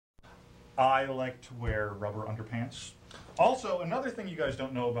I like to wear rubber underpants. Also, another thing you guys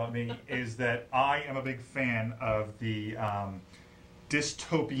don't know about me is that I am a big fan of the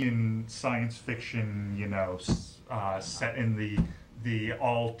dystopian science fiction, you know, set in the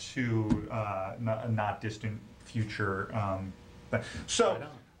all too not distant future. So Right on.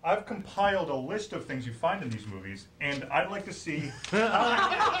 I've compiled a list of things you find in these movies, and I'd like to see You're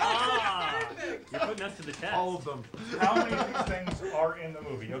putting us to the test. All of them. how many of these things are in the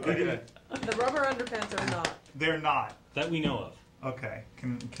movie. Okay, The rubber underpants are not. they're not. That we know of. Okay,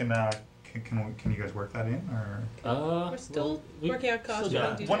 can you guys work that in, or We're still working out costume got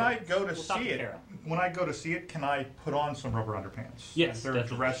and it. details. when I go to We'll talk see to it? Kara. When I go to see it, can I put on some rubber underpants? Yes, Is there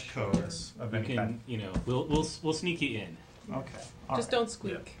definitely. a dress code Yes. of We any can, kind? you know, we'll sneak you in. Okay, all Just right. don't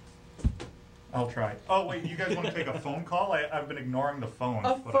squeak. I'll try. Oh wait, you guys want to take a phone call? I've been ignoring the phone.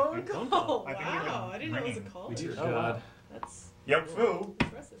 A but I phone think- phone call? call. I think we've been Wow, I didn't know it was a ringing. call. We do. Oh, God. That's Yep, foo.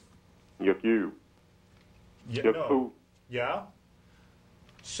 impressive. Yuck you. Yeah, Yuck no. poo. Yeah.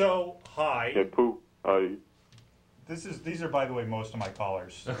 So hi. Yuck poo. Hi. These are, by the way, most of my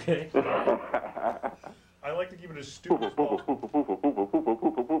callers. Okay. I like to keep it as stupid as possible.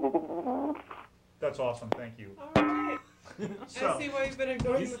 That's awesome. Thank you. All right. So- I see why you've been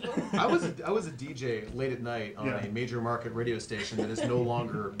ignoring the phone. I was a DJ late at night on Yeah. a major market radio station that is no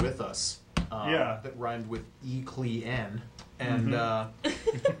longer with us. Yeah. That rhymed with E-Cle-N. And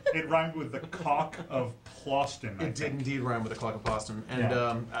It rhymed with the cock of Ploston. I it did think. indeed rhyme with a clock of Boston. And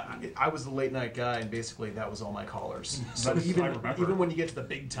Yeah. I was the late night guy, and basically that was all my callers. So That's- I even remember. when you get to the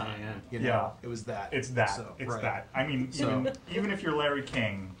big time, Yeah. you know, Yeah. it was that. It's that. So, It's right. that. I mean, So- even if you're Larry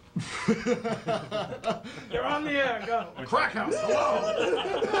King. You're on the air. Go. Crack house. Hello.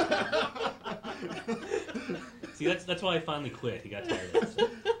 See, that's why I finally quit. He got tired of it.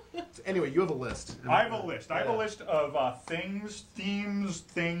 Anyway, you have a list. I have a list. I have a Yeah. list of things, themes,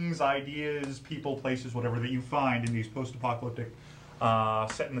 things, ideas, people, places, whatever that you find in these post-apocalyptic,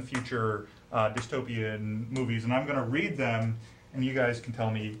 set in the future, dystopian movies, and I'm going to read them, and you guys can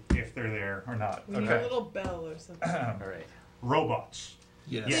tell me if they're there or not. We need a little bell or something. All right.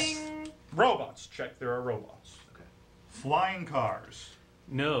 Yes. Yes. Robots. Check. There are robots. Okay. Flying cars.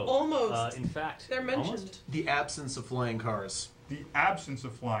 No. Almost. In fact, They're mentioned. almost? The absence of flying cars. The absence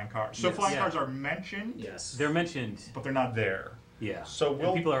of flying cars. So Yes. flying Yeah. cars are mentioned, Yes. They're mentioned. but they're not there. Yeah. So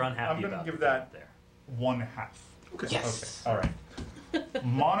And people are unhappy I'm gonna about give it that there. 1/2. Okay. Yes. Okay. All right.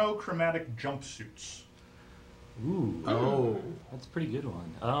 Monochromatic jumpsuits. Ooh. Oh. That's a pretty good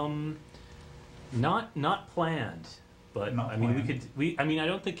one. Not planned, but Not I mean planned. I mean I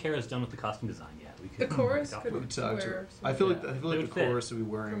don't think Kara's done with the costume design yet. We The could chorus talk could about We it. talked to wear her. some- I feel Yeah. like It the would fit. chorus would be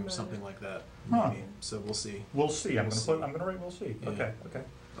wearing From something like that. Huh. Maybe. So we'll see. We'll see. I'm We'll gonna see. put. I'm gonna write. We'll see. Yeah. Okay. Okay.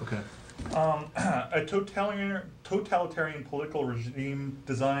 Okay. A totalitarian political regime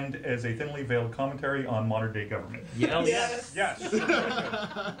designed as a thinly veiled commentary on modern day government. Hell Yes. Yes.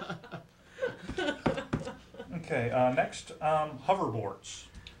 Okay. Next, hoverboards.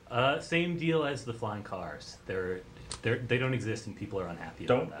 Same deal as the flying cars. They don't exist and people are unhappy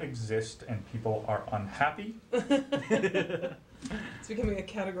Don't about that. exist and people are unhappy. It's becoming a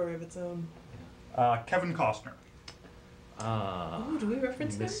category of its own. Kevin Costner. Oh, do we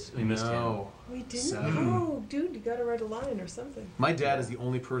reference him? We missed him. No. We didn't. Sad. Oh, dude, you gotta write a line or something. My dad is the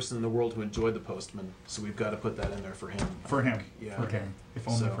only person in the world who enjoyed The Postman, so we've got to put that in there for him. For him. Yeah. For him. If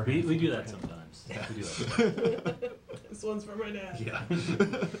only So- for We him. do that sometimes. Yeah. We do that. This one's for my dad. Yeah.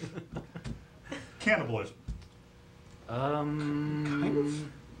 Cannibalism. Kind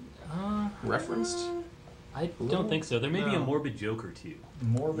of referenced. I don't think so. There may be a No. morbid joke or two.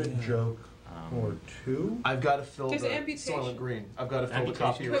 Morbid Yeah. joke or two. I've got to fill There's the amputation. Soylent Green. I've got to fill the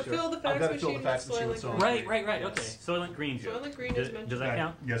Amputation. copy. But fill the I've fax got to fill machine the fax with machine with Soylent Soylent Right, Green. right. Yes. Okay. Soylent Green joke. Soylent Green does, is mentioned. does that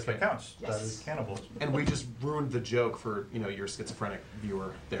count? Yes, that counts. Yes. That is cannibalism. And we just ruined the joke for your schizophrenic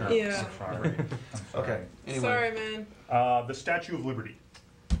viewer there. Yeah. I'm sorry. I'm sorry. Okay. Anyway. Sorry, man. The Statue of Liberty.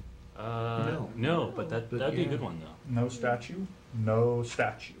 No, but that'd be a yeah. good one though. No statue. No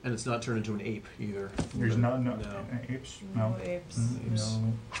statue. And it's not turned into an ape either. There's no No. apes. No. No apes.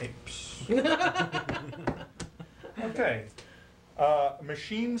 No apes. Okay.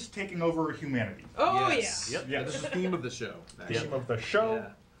 Machines taking over humanity. Oh, Yes. Yep. Yeah. This is the theme of the show. actually. Theme of the show. Yeah.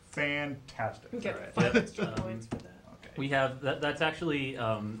 Fantastic. You get Alright. 5 Yep. extra points for that. Okay. We have that's actually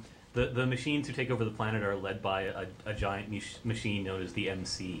the machines who take over the planet are led by a giant machine known as the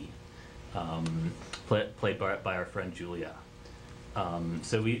MC, played by our friend Julia.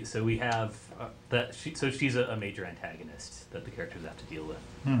 So we have that. She's a major antagonist that the characters have to deal with.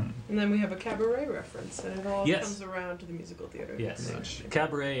 And then we have a cabaret reference, and it all Yes. comes around to the musical theater. Yes, Nice.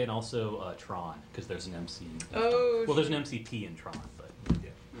 Cabaret and also Tron because there's an MC. Oh, well, there's an MCP in Tron, but Yeah.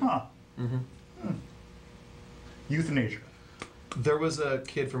 Huh. Euthanasia. There was a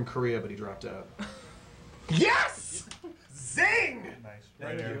kid from Korea, but he dropped out. Yes! Zing! Nice.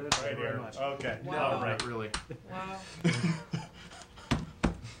 Thank Right here. you. Right Thank you very here. much. Okay. No, All right. not really. Wow.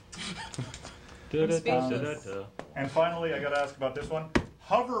 Da-da-da-da-da. And finally, I got to ask about this one.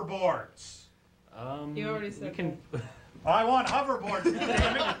 Hoverboards. You already said we can. I want hoverboards.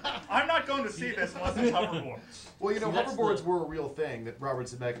 Damn it. I'm not going to see this unless it's hoverboards. Well, you know, See, that's hoverboards the- were a real thing that Robert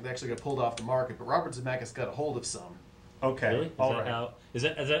Zemeckis actually got pulled off the market, but Robert Zemeckis got a hold of some. Okay. Really? Is All that right. how? Is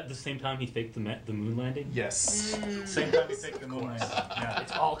that the same time he faked the moon landing? Yes. Same time you take the moon landing. Yeah.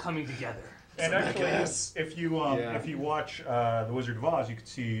 It's all coming together. And actually, Zemeckis. if you Yeah. if you watch The Wizard of Oz, you can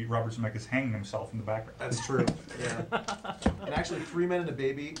see Robert Zemeckis hanging himself in the background. That's true. Yeah. And actually, 3 Men and a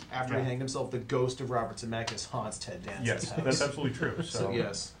Baby, after he Yeah. hanged himself, the ghost of Robert Zemeckis haunts Ted Danson's Yes, house. that's absolutely true. So, So,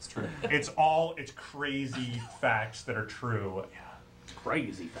 yes, it's true. it's crazy facts that are true.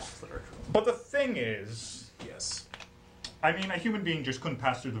 Crazy facts that are true. But the thing is, Yes. I mean, a human being just couldn't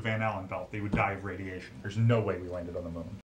pass through the Van Allen belt. They would die of radiation. There's no way we landed on the moon.